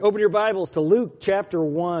Open your Bibles to Luke chapter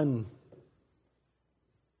 1.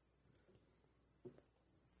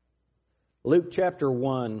 Luke chapter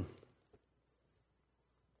 1.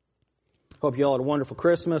 Hope you all had a wonderful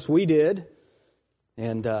Christmas. We did.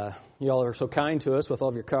 And you all are so kind to us with all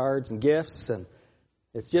of your cards and gifts. And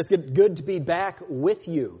it's just good to be back with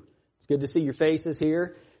you. It's good to see your faces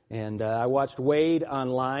here. And I watched Wade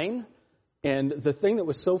online. And the thing that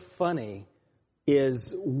was so funny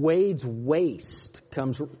is Wade's waist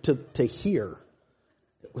comes to here.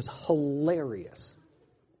 It was hilarious.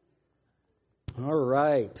 All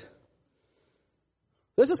right.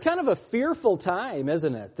 This is kind of a fearful time,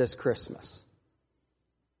 isn't it, this Christmas?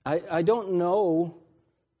 I don't know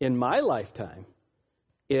in my lifetime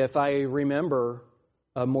if I remember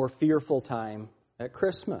a more fearful time at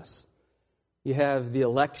Christmas. You have the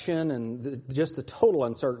election and just the total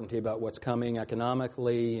uncertainty about what's coming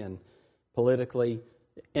economically and politically.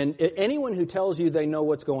 And anyone who tells you they know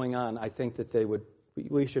what's going on, I think that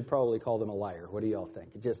we should probably call them a liar. What do you all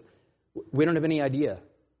think? We don't have any idea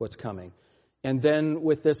what's coming. And then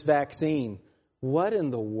with this vaccine, what in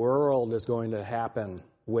the world is going to happen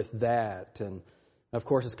with that? And of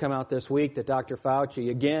course, it's come out this week that Dr. Fauci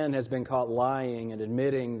again has been caught lying and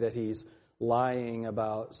admitting that he's lying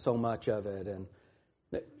about so much of it. And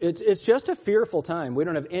it's just a fearful time. We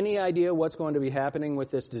don't have any idea what's going to be happening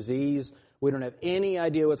with this disease. We don't have any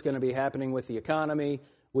idea what's going to be happening with the economy.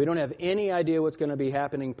 We don't have any idea what's going to be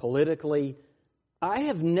happening politically.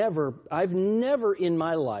 I've never in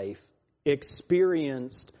my life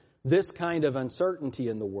experienced this kind of uncertainty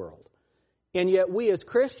in the world. And yet we as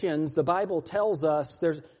Christians, the Bible tells us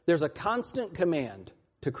there's a constant command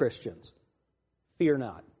to Christians. Fear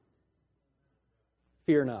not.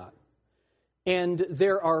 Fear not. And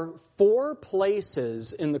there are 4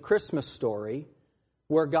 places in the Christmas story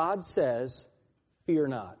where God says, fear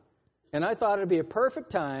not. And I thought it would be a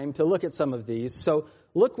perfect time to look at some of these. So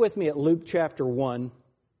look with me at Luke chapter 1.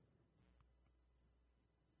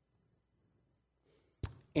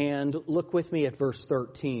 And look with me at verse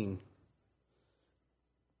 13.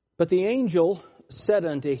 But the angel said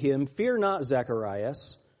unto him, Fear not,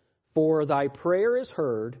 Zacharias, for thy prayer is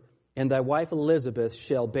heard, and thy wife Elizabeth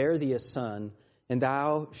shall bear thee a son, and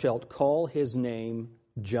thou shalt call his name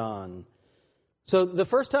John. So the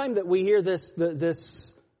first time that we hear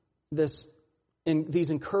these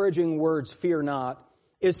encouraging words, fear not,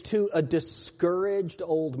 is to a discouraged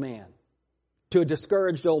old man. To a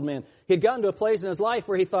discouraged old man. He'd gotten to a place in his life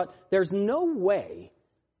where he thought, there's no way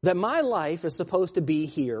that my life is supposed to be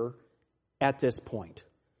here at this point.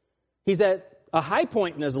 He's at a high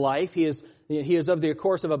point in his life. He is of the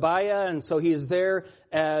course of Abia, and so he is there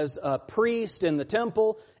as a priest in the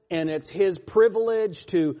temple, and it's his privilege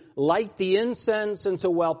to light the incense. And so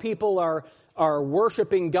while people are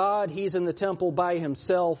worshiping God, he's in the temple by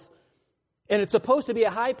himself. And it's supposed to be a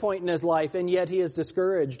high point in his life, and yet he is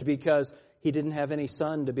discouraged because he didn't have any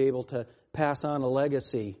son to be able to pass on a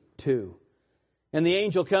legacy to. And the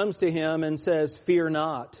angel comes to him and says, Fear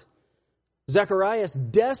not. Zacharias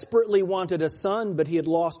desperately wanted a son, but he had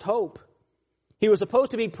lost hope. He was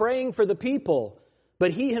supposed to be praying for the people,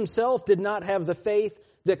 but he himself did not have the faith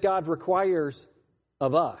that God requires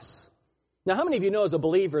of us. Now, how many of you know as a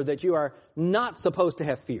believer that you are not supposed to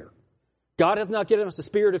have fear? God has not given us the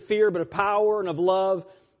spirit of fear, but of power and of love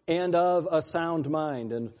and of a sound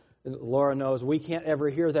mind. And Laura knows we can't ever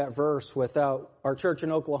hear that verse without our church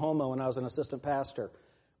in Oklahoma when I was an assistant pastor.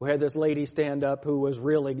 We had this lady stand up who was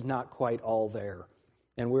really not quite all there.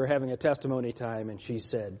 And we were having a testimony time, and she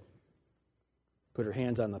said, put her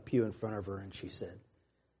hands on the pew in front of her, and she said,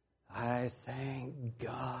 I thank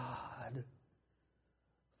God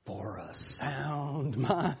for a sound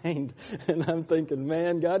mind. And I'm thinking,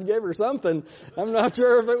 man, God gave her something. I'm not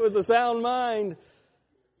sure if it was a sound mind.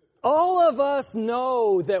 All of us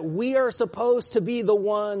know that we are supposed to be the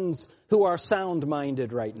ones who are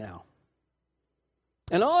sound-minded right now.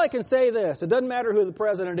 And all I can say this, it doesn't matter who the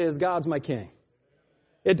president is, God's my king.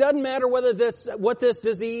 It doesn't matter what this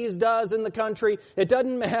disease does in the country. It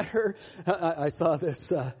doesn't matter. I saw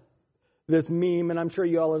this meme, and I'm sure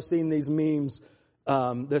you all have seen these memes.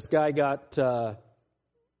 This guy got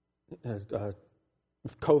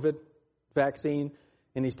COVID vaccine,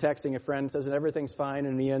 and he's texting a friend and says, everything's fine,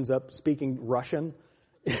 and he ends up speaking Russian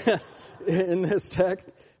in this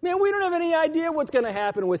text. Man, we don't have any idea what's going to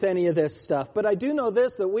happen with any of this stuff. But I do know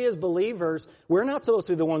this, that we as believers, we're not supposed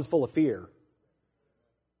to be the ones full of fear.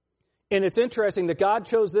 And it's interesting that God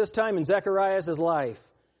chose this time in Zechariah's life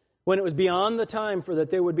when it was beyond the time for that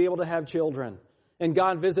they would be able to have children. And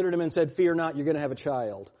God visited him and said, fear not, you're going to have a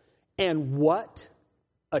child. And what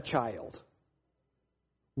a child.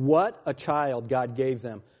 What a child God gave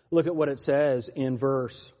them. Look at what it says in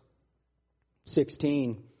verse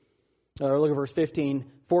 16. Or look at verse 15.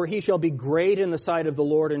 For he shall be great in the sight of the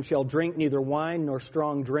Lord, and shall drink neither wine nor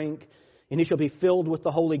strong drink. And he shall be filled with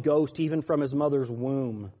the Holy Ghost, even from his mother's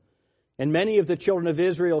womb. And many of the children of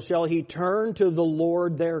Israel shall he turn to the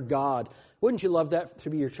Lord their God. Wouldn't you love that to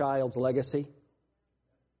be your child's legacy?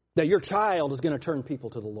 That your child is going to turn people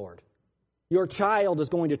to the Lord. Your child is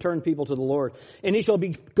going to turn people to the Lord. And he shall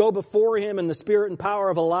go before him in the spirit and power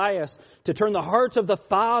of Elias, to turn the hearts of the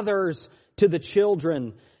fathers to the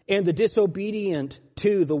children, and the disobedient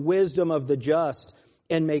to the wisdom of the just,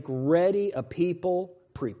 and make ready a people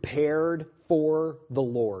prepared for the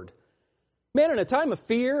Lord. Man, in a time of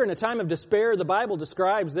fear, in a time of despair, the Bible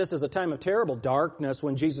describes this as a time of terrible darkness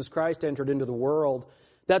when Jesus Christ entered into the world.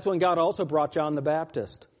 That's when God also brought John the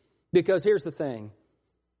Baptist. Because here's the thing.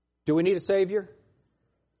 Do we need a Savior?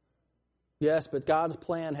 Yes, but God's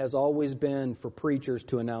plan has always been for preachers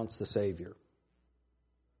to announce the Savior.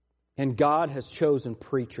 And God has chosen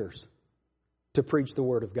preachers to preach the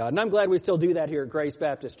Word of God. And I'm glad we still do that here at Grace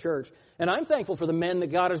Baptist Church. And I'm thankful for the men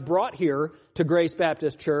that God has brought here to Grace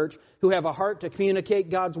Baptist Church who have a heart to communicate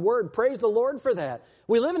God's Word. Praise the Lord for that.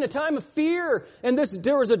 We live in a time of fear. And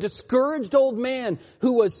there was a discouraged old man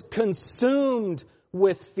who was consumed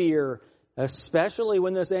with fear, especially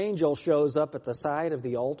when this angel shows up at the side of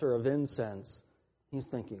the altar of incense. He's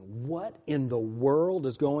thinking, what in the world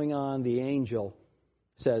is going on? The angel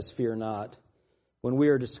says, fear not. When we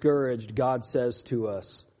are discouraged, God says to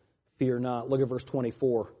us, fear not. Look at verse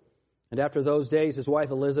 24. And after those days, his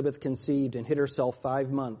wife Elizabeth conceived and hid herself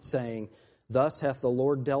 5 months, saying, Thus hath the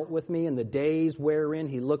Lord dealt with me in the days wherein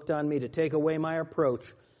he looked on me to take away my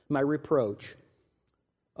reproach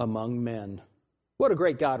among men. What a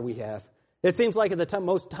great God we have. It seems like at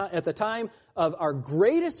the time of our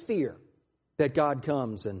greatest fear that God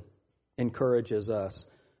comes and encourages us.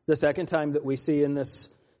 The second time that we see in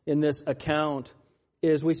this account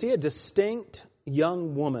is we see a distinct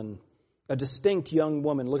young woman. A distinct young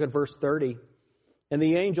woman. Look at verse 30. And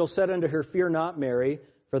the angel said unto her, Fear not, Mary,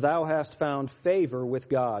 for thou hast found favor with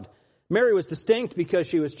God. Mary was distinct because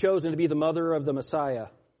she was chosen to be the mother of the Messiah.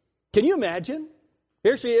 Can you imagine?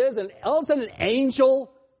 Here she is, and all of a sudden an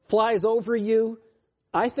angel flies over you.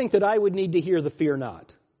 I think that I would need to hear the fear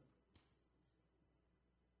not.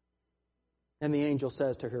 And the angel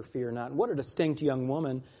says to her, Fear not. What a distinct young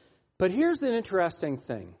woman. But here's an interesting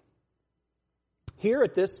thing. Here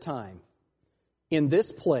at this time, in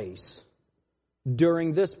this place,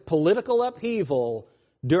 during this political upheaval,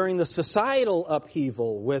 during the societal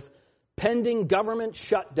upheaval with pending government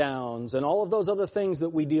shutdowns and all of those other things that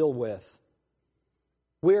we deal with,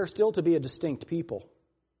 we are still to be a distinct people.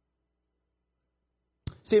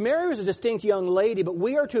 See, Mary was a distinct young lady, but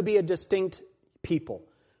we are to be a distinct people.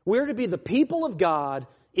 We're to be the people of God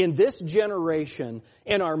in this generation,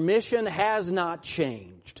 and our mission has not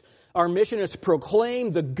changed. Our mission is to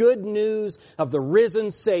proclaim the good news of the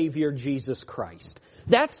risen Savior, Jesus Christ.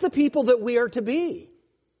 That's the people that we are to be.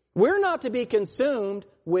 We're not to be consumed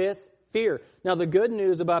with fear. Now, the good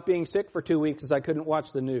news about being sick for 2 weeks is I couldn't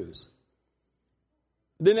watch the news.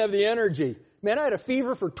 Didn't have the energy. Man, I had a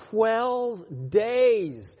fever for 12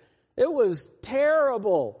 days. It was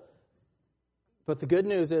terrible. But the good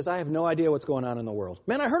news is I have no idea what's going on in the world.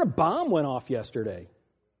 Man, I heard a bomb went off yesterday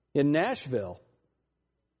in Nashville.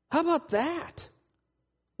 How about that?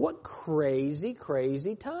 What crazy,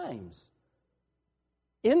 crazy times.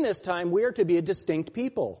 In this time, we are to be a distinct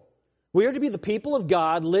people. We are to be the people of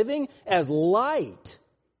God living as light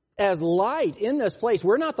in this place.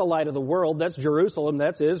 We're not the light of the world. That's Jerusalem.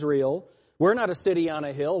 That's Israel. We're not a city on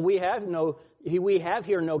a hill. We have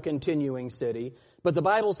here no continuing city. But the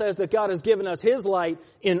Bible says that God has given us His light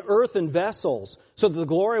in earthen vessels, so that the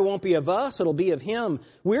glory won't be of us, it'll be of Him.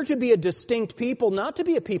 We're to be a distinct people, not to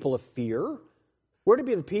be a people of fear. We're to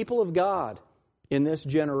be the people of God in this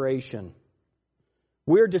generation.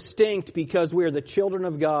 We're distinct because we are the children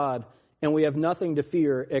of God, and we have nothing to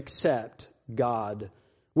fear except God.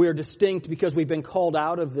 We are distinct because we've been called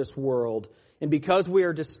out of this world. And because we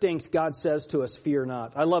are distinct, God says to us, fear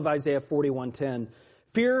not. I love Isaiah 41:10.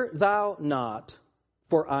 Fear thou not,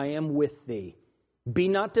 for I am with thee. Be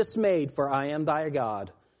not dismayed, for I am thy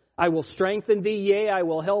God. I will strengthen thee, yea, I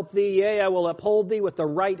will help thee, yea, I will uphold thee with the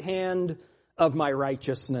right hand of my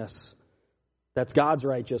righteousness. That's God's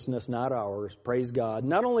righteousness, not ours. Praise God.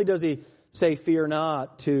 Not only does He say fear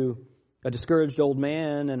not to a discouraged old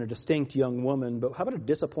man and a distinct young woman, but how about a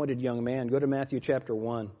disappointed young man? Go to Matthew chapter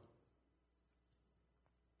 1.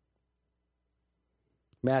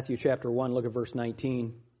 Matthew chapter 1, look at verse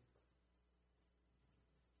 19.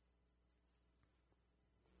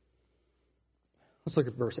 Let's look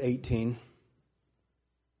at verse 18.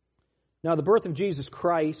 Now the birth of Jesus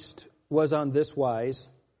Christ was on this wise.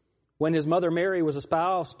 When his mother Mary was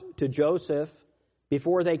espoused to Joseph,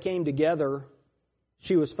 before they came together,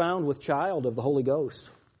 she was found with child of the Holy Ghost.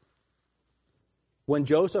 When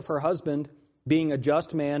Joseph, her husband, being a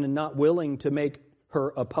just man and not willing to make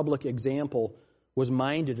her a public example, was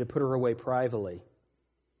minded to put her away privately.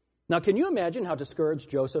 Now, can you imagine how discouraged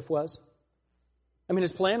Joseph was? I mean,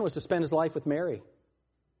 his plan was to spend his life with Mary.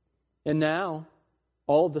 And now,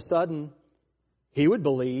 all of a sudden, he would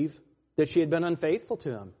believe that she had been unfaithful to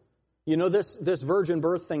him. You know, this virgin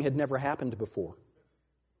birth thing had never happened before.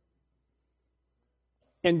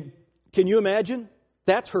 And can you imagine?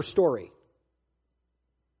 That's her story.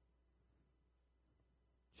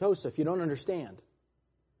 Joseph, you don't understand.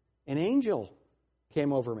 An angel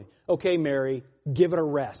came over me. Okay, Mary, give it a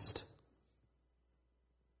rest.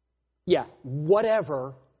 Yeah,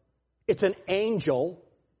 whatever. It's an angel.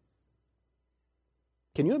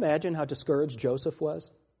 Can you imagine how discouraged Joseph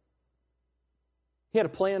was? He had a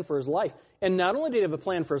plan for his life. And not only did he have a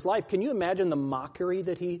plan for his life, can you imagine the mockery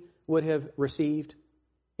that he would have received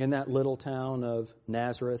in that little town of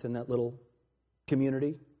Nazareth, in that little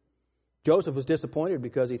community? Joseph was disappointed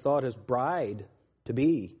because he thought his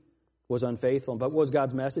bride-to-be was unfaithful. But what was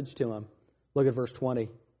God's message to him? Look at verse 20.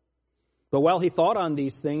 But while he thought on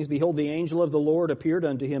these things, behold, the angel of the Lord appeared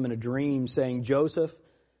unto him in a dream, saying, Joseph,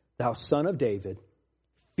 thou son of David,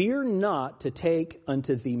 fear not to take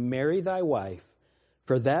unto thee Mary thy wife,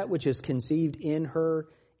 for that which is conceived in her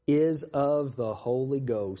is of the Holy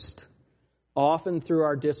Ghost. Often through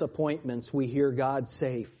our disappointments, we hear God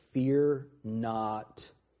say, fear not.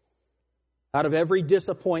 Out of every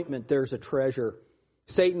disappointment, there's a treasure.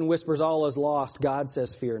 Satan whispers all is lost. God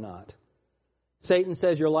says, fear not. Satan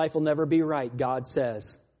says your life will never be right. God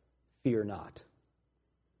says, fear not.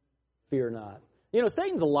 Fear not. You know,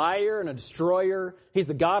 Satan's a liar and a destroyer. He's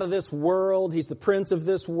the god of this world. He's the prince of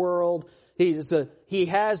this world. He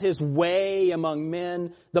has his way among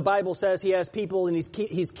men. The Bible says he has people and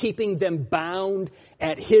he's keeping them bound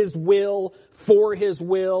at his will, for his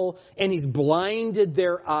will, and he's blinded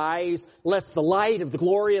their eyes lest the light of the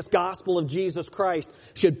glorious gospel of Jesus Christ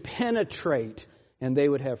should penetrate and they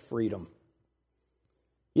would have freedom.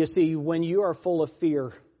 You see, when you are full of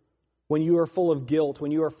fear, when you are full of guilt,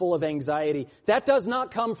 when you are full of anxiety, that does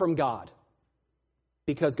not come from God,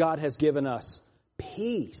 because God has given us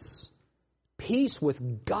peace. Peace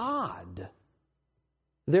with God.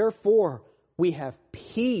 Therefore, we have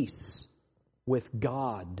peace with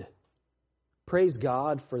God. Praise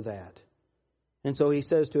God for that. And so he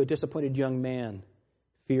says to a disappointed young man,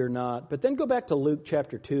 fear not. But then go back to Luke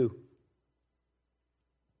chapter 2.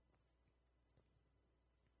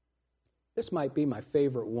 This might be my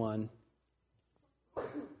favorite one.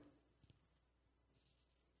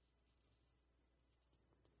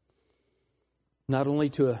 Not only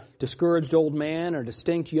to a discouraged old man, or a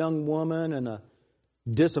distinct young woman, and a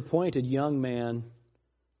disappointed young man,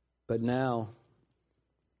 but now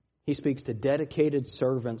he speaks to dedicated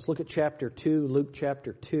servants. Look at chapter 2, Luke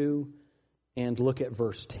chapter 2, and look at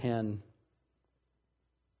verse 10.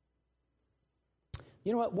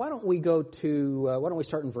 You know what? Why don't we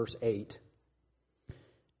start in verse 8?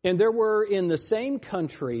 And there were in the same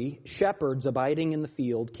country shepherds abiding in the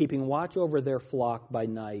field, keeping watch over their flock by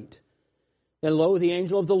night. And lo, the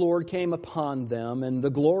angel of the Lord came upon them, and the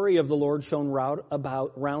glory of the Lord shone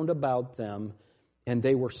round about them, and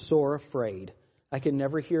they were sore afraid. I can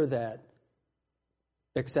never hear that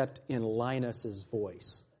except in Linus's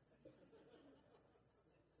voice.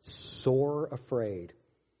 Sore afraid.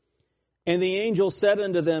 And the angel said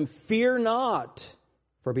unto them, fear not,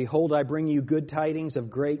 for behold, I bring you good tidings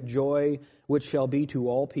of great joy, which shall be to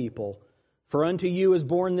all people. For unto you is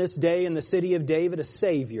born this day in the city of David a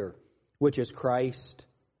Savior, which is Christ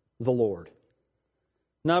the Lord.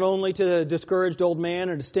 Not only to a discouraged old man,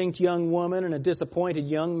 a distinct young woman, and a disappointed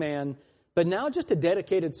young man, but now just to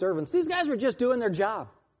dedicated servants. These guys were just doing their job.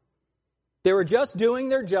 They were just doing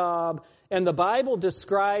their job, and the Bible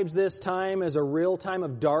describes this time as a real time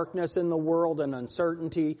of darkness in the world and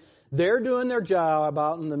uncertainty. They're doing their job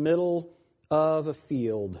out in the middle of a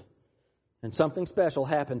field, and something special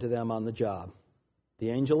happened to them on the job.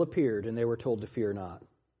 The angel appeared, and they were told to fear not.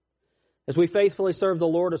 As we faithfully serve the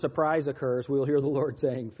Lord, a surprise occurs. We will hear the Lord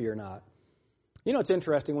saying, fear not. You know, it's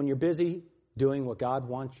interesting. When you're busy doing what God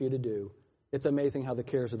wants you to do, it's amazing how the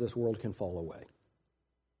cares of this world can fall away.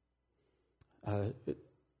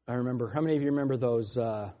 I remember, how many of you remember those,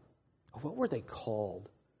 what were they called?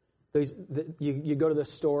 You go to the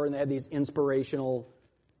store and they had these inspirational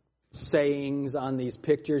sayings on these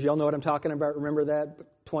pictures. Y'all know what I'm talking about? Remember that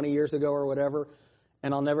 20 years ago or whatever?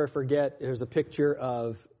 And I'll never forget, there's a picture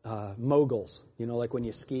of moguls, like when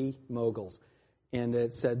you ski, moguls. And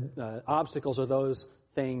it said, obstacles are those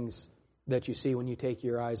things that you see when you take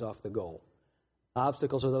your eyes off the goal.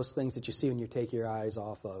 Obstacles are those things that you see when you take your eyes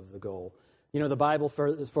off of the goal. The Bible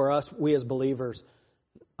for us, we as believers,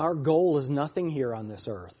 our goal is nothing here on this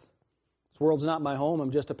earth. This world's not my home.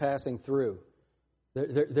 I'm just a passing through.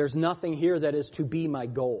 There's nothing here that is to be my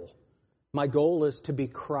goal. My goal is to be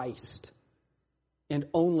Christ and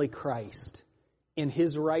only Christ in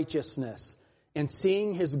His righteousness and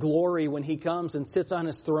seeing His glory when He comes and sits on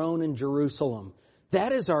His throne in Jerusalem.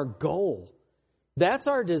 That is our goal. That's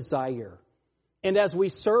our desire. And as we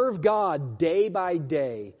serve God day by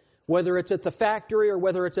day, whether it's at the factory or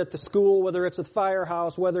whether it's at the school, whether it's at the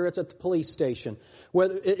firehouse, whether it's at the police station,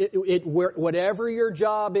 whatever your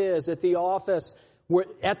job is, at the office,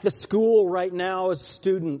 at the school right now as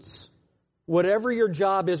students, whatever your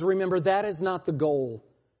job is, remember that is not the goal.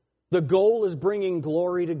 The goal is bringing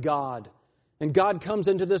glory to God. And God comes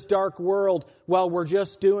into this dark world while we're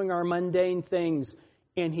just doing our mundane things,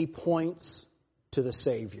 and He points to the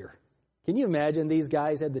Savior. Can you imagine these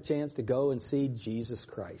guys had the chance to go and see Jesus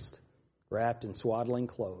Christ wrapped in swaddling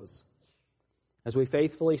clothes? As we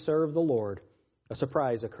faithfully serve the Lord, a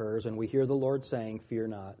surprise occurs, and we hear the Lord saying, "Fear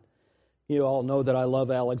not." You all know that I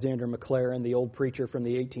love Alexander Maclaren, the old preacher from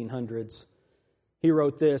the 1800s. He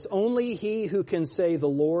wrote this, "Only he who can say, 'The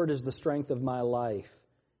Lord is the strength of my life,'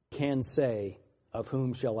 can say, 'Of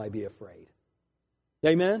whom shall I be afraid?'"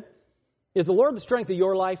 Amen? Is the Lord the strength of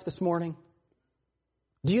your life this morning?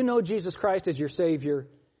 Do you know Jesus Christ as your Savior?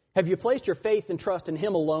 Have you placed your faith and trust in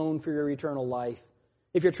Him alone for your eternal life?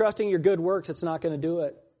 If you're trusting your good works, it's not going to do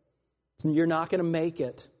it. You're not going to make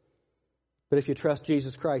it. But if you trust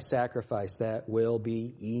Jesus Christ's sacrifice, that will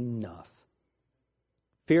be enough.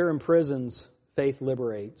 Fear imprisons, faith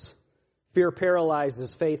liberates. Fear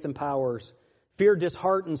paralyzes, faith empowers. Fear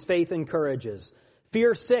disheartens, faith encourages.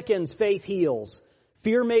 Fear sickens, faith heals.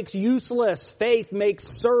 Fear makes useless, faith makes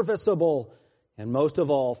serviceable. And most of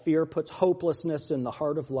all, fear puts hopelessness in the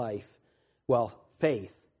heart of life, while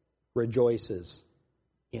faith rejoices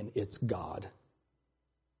in its God.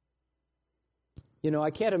 I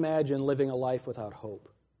can't imagine living a life without hope.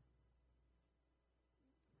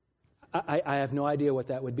 I have no idea what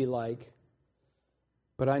that would be like.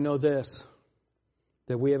 But I know this,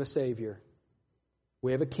 that we have a Savior.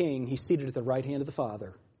 We have a King. He's seated at the right hand of the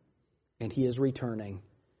Father. And He is returning.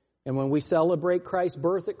 And when we celebrate Christ's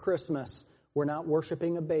birth at Christmas, we're not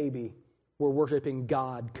worshiping a baby. We're worshiping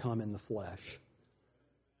God come in the flesh.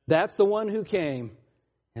 That's the one who came.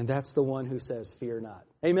 And that's the one who says, "Fear not."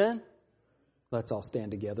 Amen? Let's all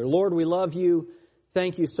stand together. Lord, we love You.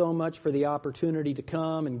 Thank You so much for the opportunity to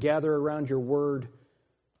come and gather around Your Word.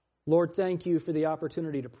 Lord, thank You for the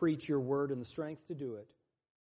opportunity to preach Your Word and the strength to do it.